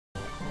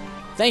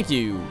Thank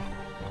you.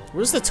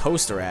 Where's the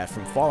toaster at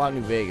from Fallout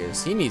New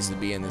Vegas? He needs to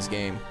be in this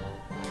game.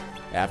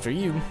 After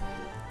you.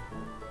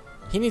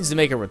 He needs to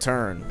make a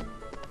return.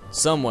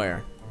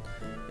 Somewhere.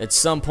 At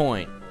some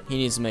point, he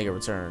needs to make a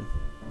return.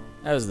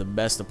 That was the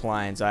best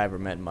appliance I ever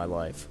met in my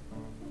life.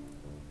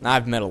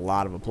 I've met a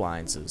lot of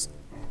appliances.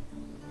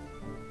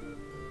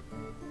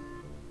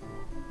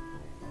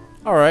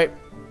 Alright.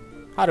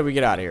 How do we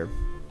get out of here?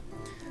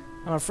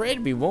 I'm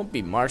afraid we won't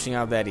be marching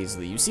out that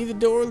easily. You see, the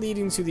door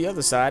leading to the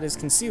other side is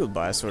concealed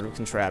by a sort of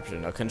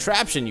contraption. A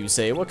contraption, you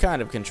say? What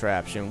kind of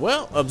contraption?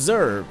 Well,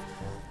 observe.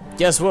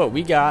 Guess what?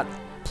 We got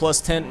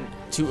plus 10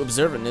 to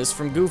observantness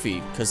from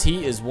Goofy, because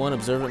he is one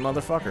observant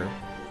motherfucker.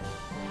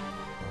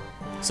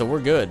 So we're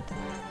good.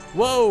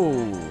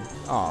 Whoa!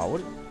 Aw,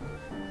 what?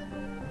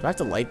 Do I have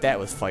to light that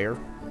with fire?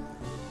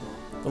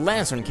 The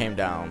lantern came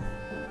down.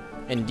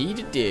 Indeed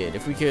it did.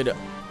 If we could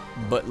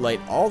but light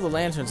all the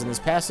lanterns in this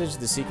passage,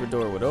 the secret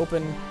door would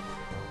open.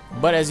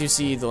 But as you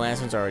see, the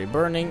lantern's are already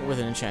burning with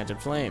an enchanted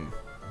flame.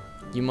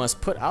 You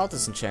must put out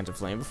this enchanted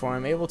flame before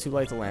I'm able to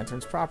light the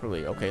lanterns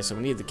properly. Okay, so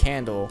we need the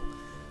candle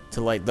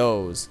to light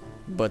those.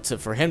 But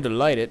for him to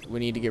light it, we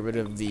need to get rid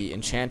of the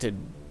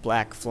enchanted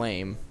black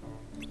flame.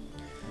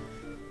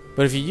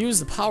 But if you use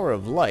the power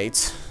of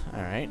light,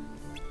 alright.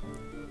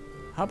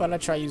 How about I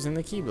try using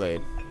the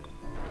Keyblade?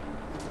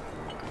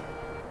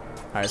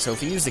 Alright, so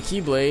if you use the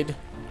Keyblade,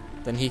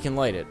 then he can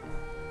light it.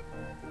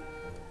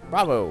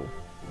 Bravo!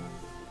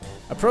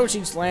 Approach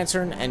each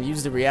lantern and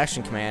use the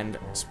reaction command,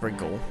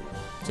 sprinkle,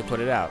 to put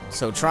it out.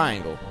 So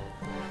triangle.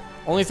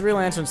 Only 3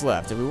 lanterns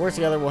left. If we work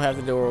together, we'll have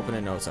the door open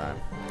in no time.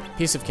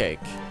 Piece of cake.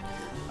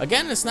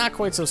 Again, it's not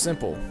quite so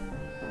simple.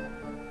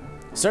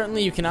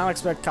 Certainly, you cannot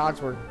expect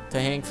Cogsworth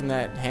to hang from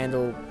that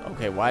handle.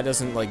 Okay, why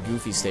doesn't, like,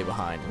 Goofy stay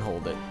behind and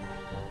hold it?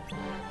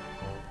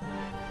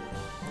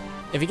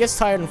 If he gets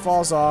tired and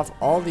falls off,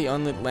 all the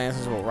unlit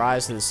lanterns will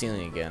rise to the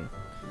ceiling again.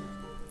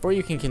 Before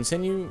you can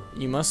continue,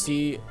 you must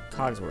see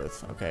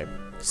Cogsworth. Okay,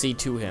 see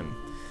to him.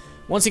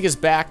 Once he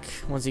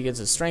gets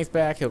his strength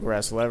back, he'll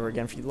grasp the lever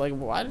again. Like,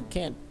 why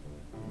can't...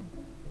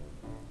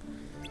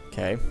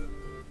 Okay.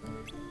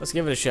 Let's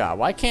give it a shot.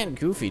 Why can't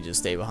Goofy just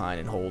stay behind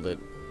and hold it?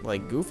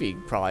 Like, Goofy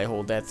could probably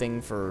hold that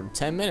thing for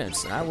 10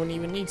 minutes, and I wouldn't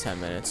even need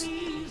 10 minutes.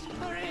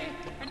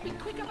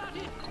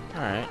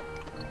 Alright.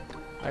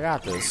 I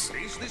got this.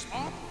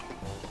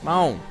 Come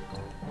on.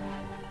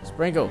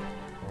 Sprinkle.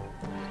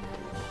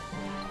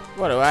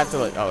 What do I have to,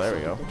 like... Oh, there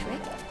we go.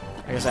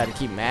 I guess I had to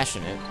keep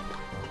mashing it.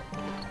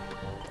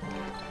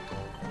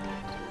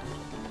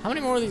 How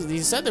many more of these? He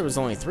said there was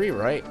only 3,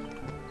 right? I'm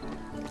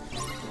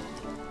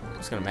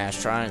just gonna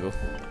mash triangle.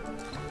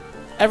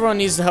 Everyone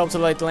needs the help to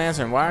light the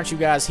lantern. Why aren't you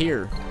guys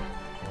here?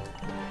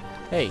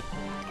 Hey.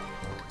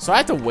 So I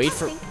have to wait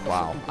for...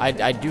 Wow.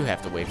 I do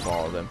have to wait for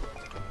all of them.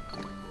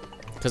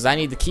 Because I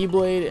need the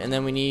Keyblade, and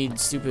then we need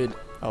stupid...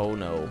 Oh,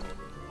 no.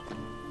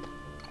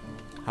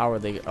 How are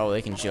they... Oh,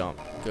 they can jump.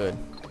 Good.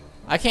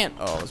 I can't...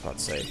 Oh, I was about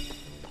to say.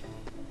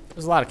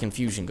 There's a lot of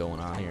confusion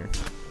going on here.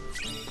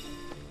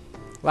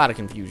 A lot of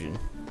confusion.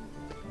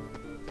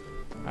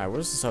 Alright,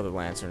 where's this other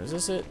lantern? Is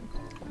this it?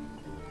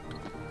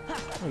 I'm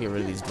gonna get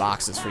rid of these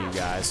boxes for you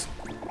guys.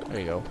 There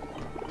you go.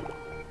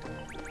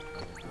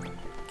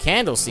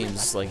 Candle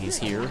seems like he's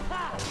here.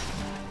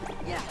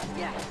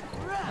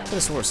 I could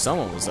have swore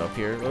someone was up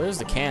here. Well, there's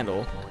the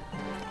candle.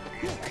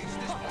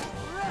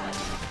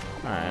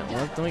 Alright,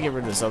 well, let me get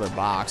rid of this other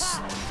box.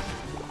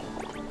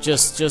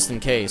 Just in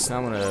case. Now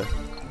I'm gonna...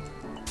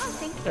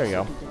 There we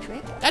go.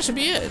 That should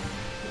be it.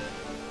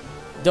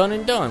 Done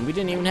and done. We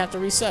didn't even have to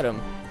reset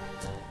him.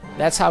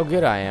 That's how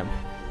good I am.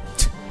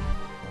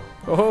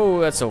 Oh,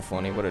 that's so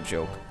funny. What a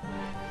joke.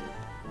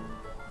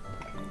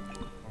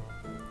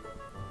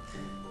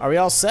 Are we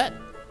all set?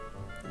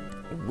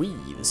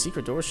 The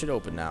secret door should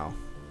open now.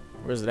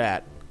 Where's it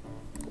at?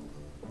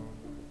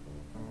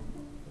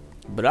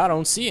 But I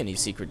don't see any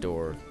secret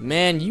door.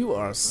 Man, you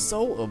are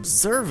so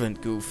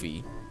observant,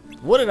 Goofy.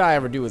 What did I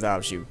ever do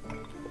without you?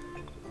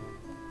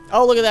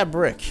 Oh, look at that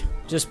brick.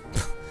 Just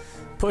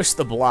push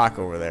the block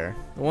over there.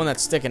 The one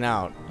that's sticking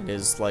out. It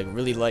is like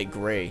really light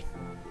gray.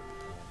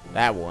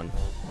 That one.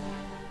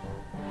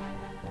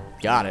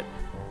 Got it.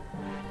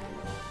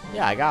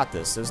 Yeah, I got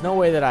this. There's no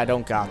way that I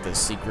don't got this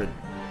secret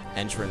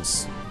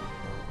entrance.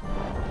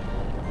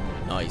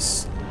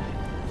 Nice.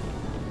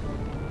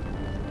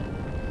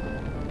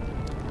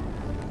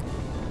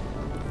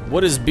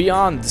 What is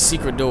beyond the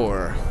secret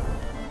door?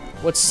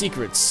 What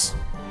secrets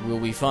will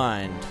we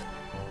find?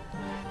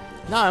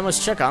 Now I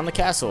must check on the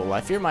castle.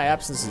 I fear my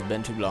absence has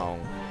been too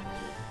long.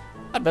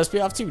 I'd best be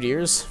off too,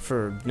 dears,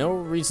 for no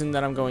reason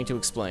that I'm going to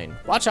explain.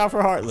 Watch out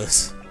for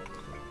Heartless.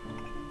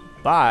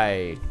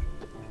 Bye,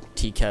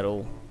 tea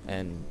kettle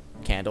and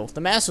candle.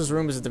 The master's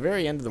room is at the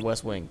very end of the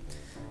west wing.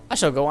 I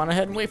shall go on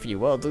ahead and wait for you.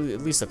 Well, at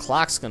least the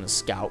clock's gonna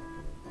scout.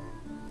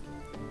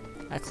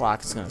 That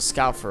clock is gonna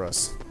scout for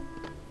us.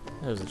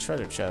 There's a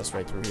treasure chest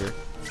right through here.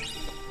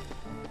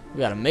 We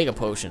got a mega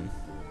potion.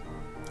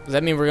 Does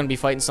that mean we're gonna be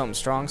fighting something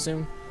strong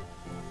soon?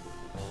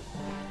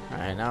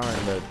 Alright, now we're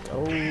in the...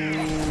 Oh,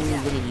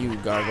 look at you,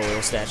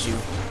 gargoyle statue.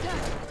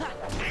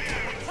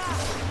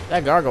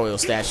 That gargoyle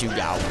statue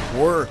got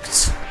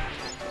worked.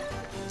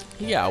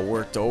 He got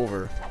worked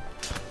over.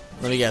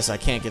 Let me guess, I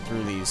can't get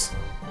through these.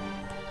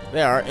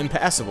 They are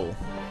impassable.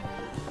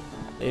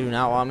 They do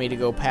not want me to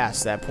go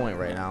past that point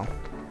right now.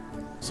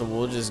 So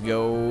we'll just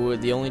go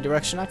the only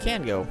direction I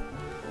can go,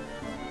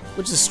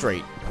 which is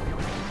straight.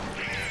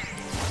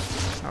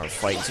 Or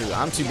fight too.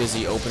 I'm too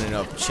busy opening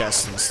up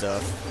chests and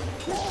stuff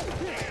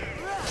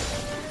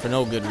for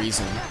no good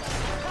reason.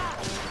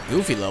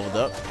 Goofy leveled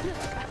up.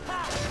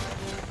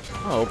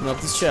 I'll open up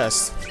this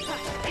chest.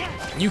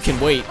 You can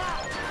wait,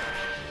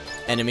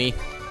 enemy.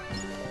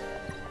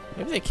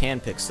 Maybe they can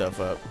pick stuff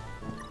up.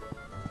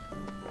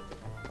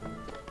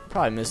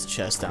 Probably missed a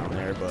chest down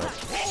there, but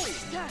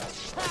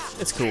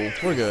it's cool.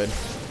 We're good.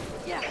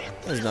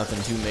 There's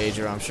nothing too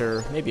major, I'm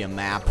sure. Maybe a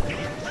map.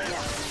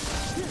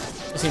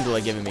 They seem to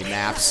like giving me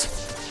maps.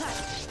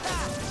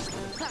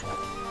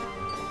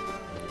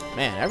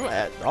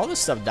 Man, all this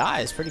stuff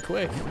dies pretty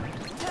quick.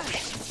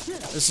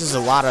 This is a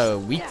lot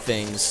of weak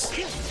things.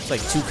 It's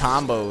like 2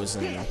 combos,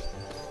 and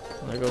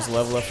there goes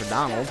level up for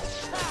Donald.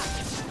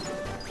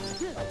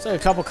 It's like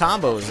a couple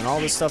combos, and all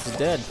this stuff is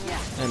dead.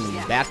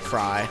 And Bat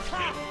Cry.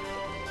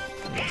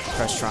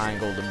 Press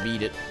triangle to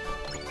beat it.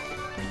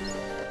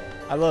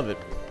 I love it.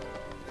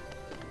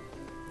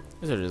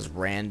 These are just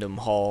random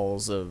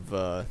hauls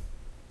of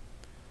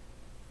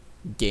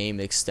game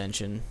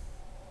extension.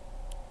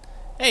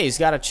 Hey, he's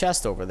got a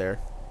chest over there.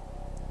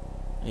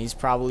 And he's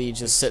probably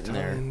just sitting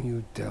there.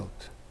 You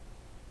dealt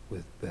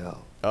with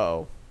Belle.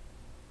 Uh-oh.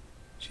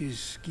 She's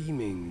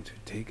scheming to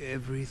take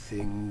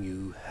everything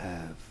you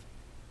have.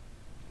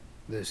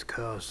 This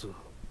castle,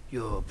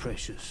 your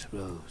precious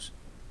Rose,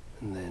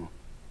 and then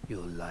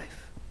your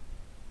life.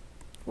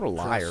 What a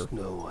liar. Trust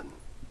no one.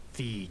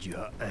 Feed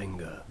your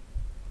anger.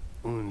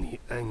 Only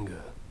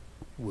anger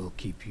will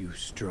keep you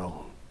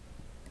strong.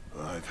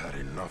 I've had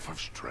enough of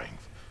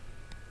strength.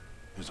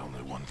 There's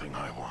only one thing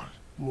I want.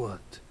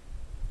 What?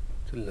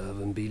 To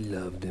love and be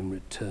loved in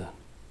return.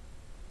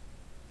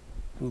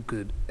 Who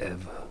could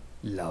ever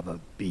love a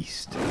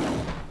beast?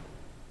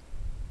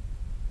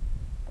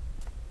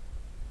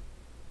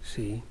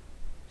 See?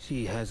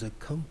 She has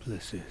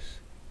accomplices.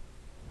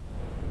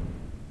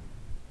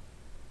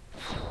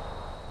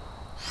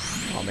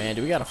 Oh man,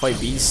 do we gotta fight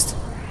Beast?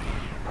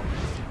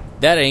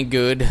 That ain't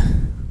good.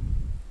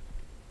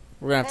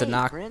 We're gonna have to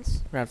knock.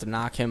 Prince. We're gonna have to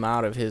knock him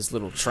out of his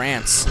little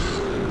trance.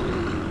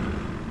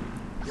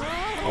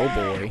 Oh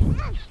boy.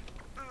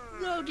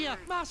 Oh dear,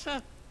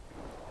 master.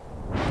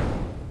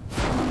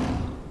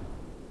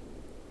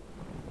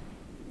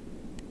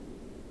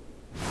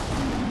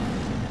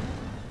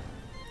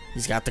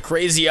 He's got the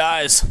crazy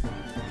eyes.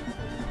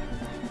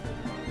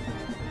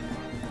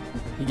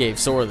 He gave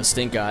Sora the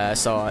stink eye. I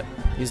saw it.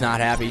 He's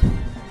not happy.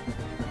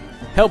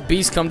 Help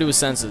Beast come to his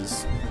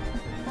senses.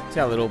 He's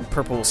got little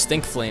purple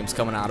stink flames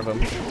coming out of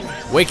him.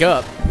 Wake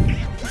up.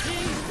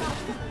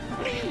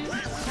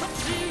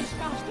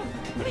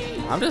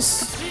 I'm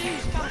just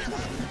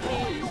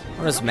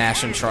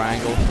mashing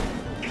triangle.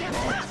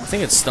 I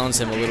think it stuns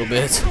him a little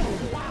bit.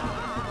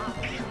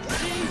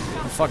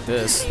 Oh, fuck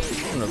this.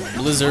 I'm gonna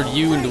blizzard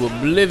you into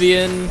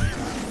oblivion.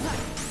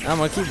 I'm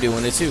gonna keep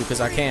doing it too,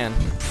 because I can.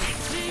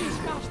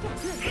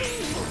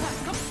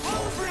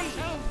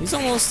 He's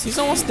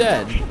almost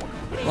dead.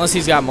 Unless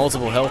he's got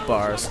multiple health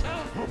bars.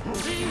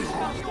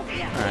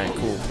 Alright,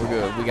 cool. We're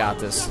good. We got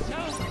this.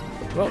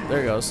 Well, there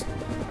he goes.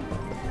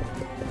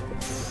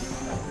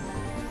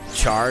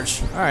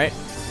 Charge. Alright.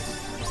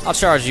 I'll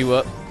charge you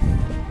up.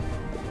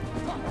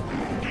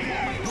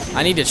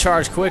 I need to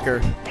charge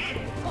quicker.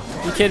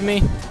 You kidding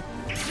me?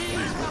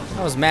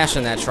 I was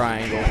mashing that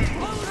triangle.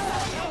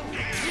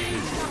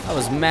 I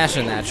was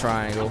mashing that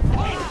triangle.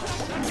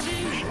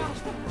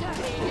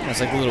 That's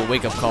like a little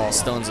wake-up call.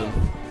 Stuns him.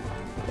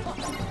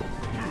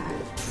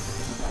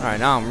 Alright,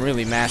 now I'm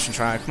really mashing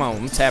triangle. Come on,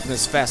 I'm tapping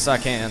this as fast as I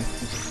can.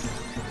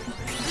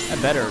 I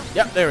better.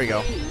 Yep, there we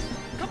go.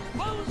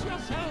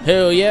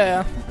 Hell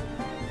yeah.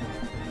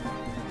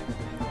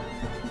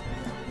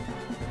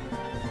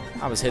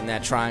 I was hitting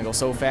that triangle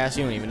so fast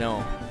you don't even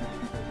know.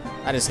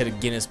 I just hit a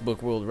Guinness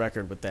Book World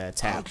Record with that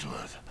tap.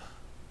 Excellent.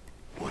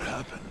 What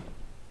happened?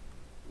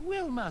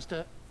 Well,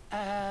 master,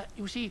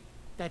 you see,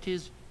 that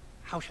is,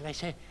 how shall I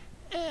say,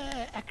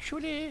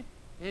 actually,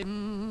 Well,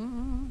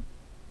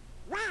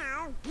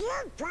 you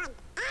put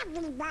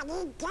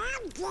everybody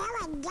down there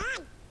in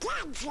that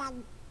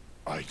dungeon.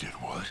 I did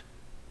what?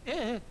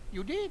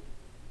 you did.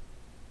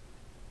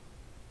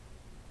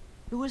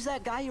 Who was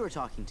that guy you were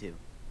talking to?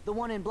 The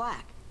one in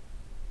black.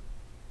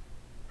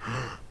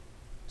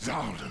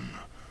 Zaldin.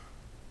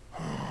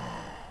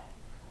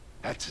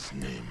 That's his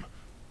name.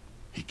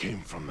 He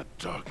came from the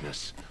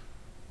darkness.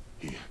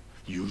 He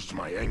used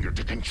my anger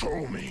to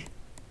control me.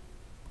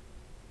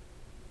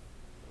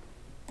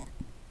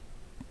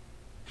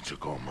 He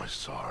took all my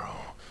sorrow,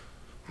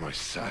 my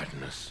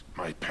sadness,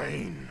 my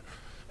pain,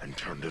 and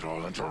turned it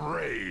all into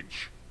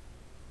rage.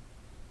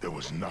 There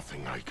was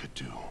nothing I could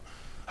do.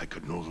 I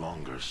could no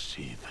longer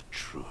see the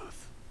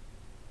truth.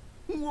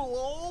 We'll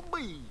all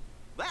be.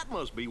 That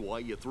must be why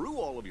you threw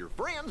all of your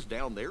friends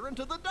down there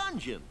into the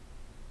dungeon.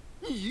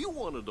 You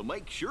wanted to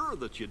make sure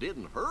that you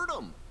didn't hurt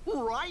them,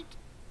 right?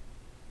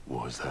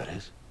 Was that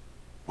it?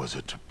 Was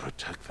it to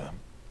protect them?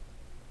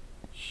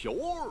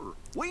 Sure.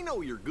 We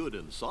know you're good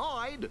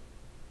inside.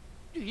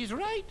 He's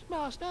right,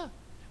 Master.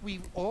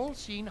 We've all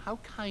seen how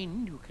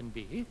kind you can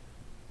be.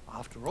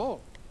 After all,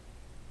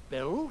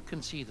 Belle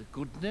can see the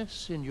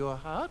goodness in your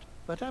heart,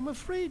 but I'm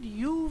afraid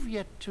you've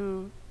yet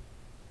to...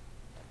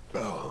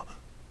 Belle.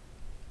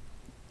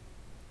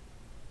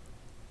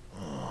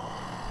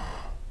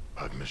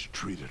 I've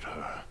mistreated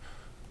her.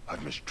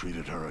 I've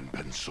mistreated her and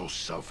been so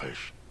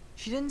selfish.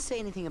 She didn't say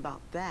anything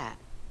about that.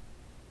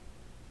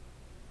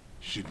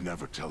 She'd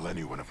never tell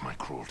anyone of my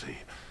cruelty.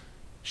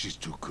 She's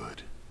too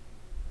good.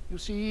 You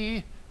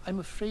see, I'm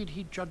afraid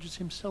he judges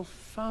himself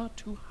far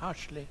too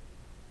harshly.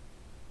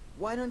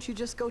 Why don't you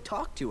just go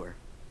talk to her?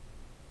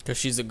 Because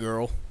she's a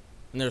girl,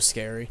 and they're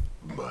scary.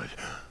 But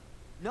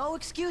No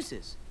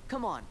excuses.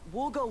 Come on,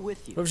 we'll go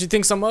with you. What if she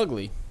thinks I'm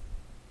ugly?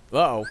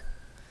 Uh-oh.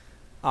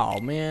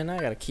 Oh, man, I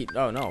gotta keep...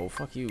 Oh, no,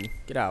 fuck you.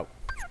 Get out.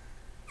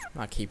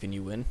 I'm not keeping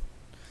you in.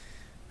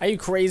 Are you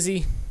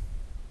crazy?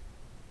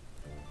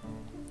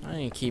 I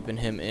ain't keeping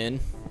him in.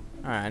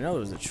 Alright, I know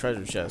there's a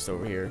treasure chest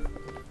over here.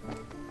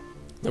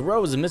 The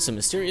rose emits a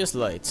mysterious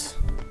light.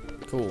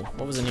 Cool.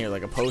 What was in here?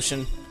 Like a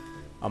potion?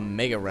 A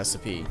mega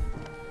recipe.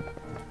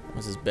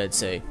 What's this bed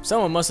say?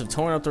 Someone must have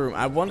torn up the room.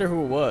 I wonder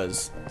who it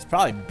was. It's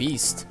probably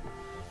Beast.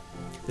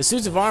 The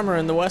suits of armor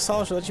in the West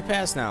Hall shall let you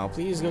pass now.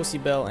 Please go see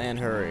Belle and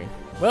hurry.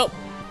 Well,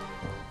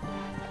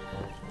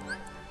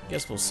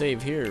 guess we'll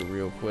save here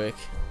real quick.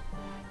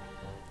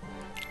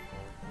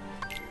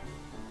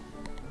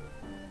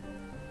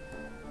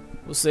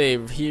 We'll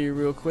save here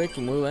real quick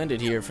and we'll end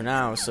it here for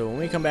now. So when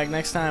we come back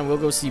next time, we'll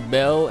go see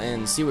Belle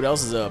and see what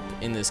else is up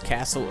in this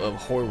castle of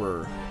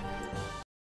horror.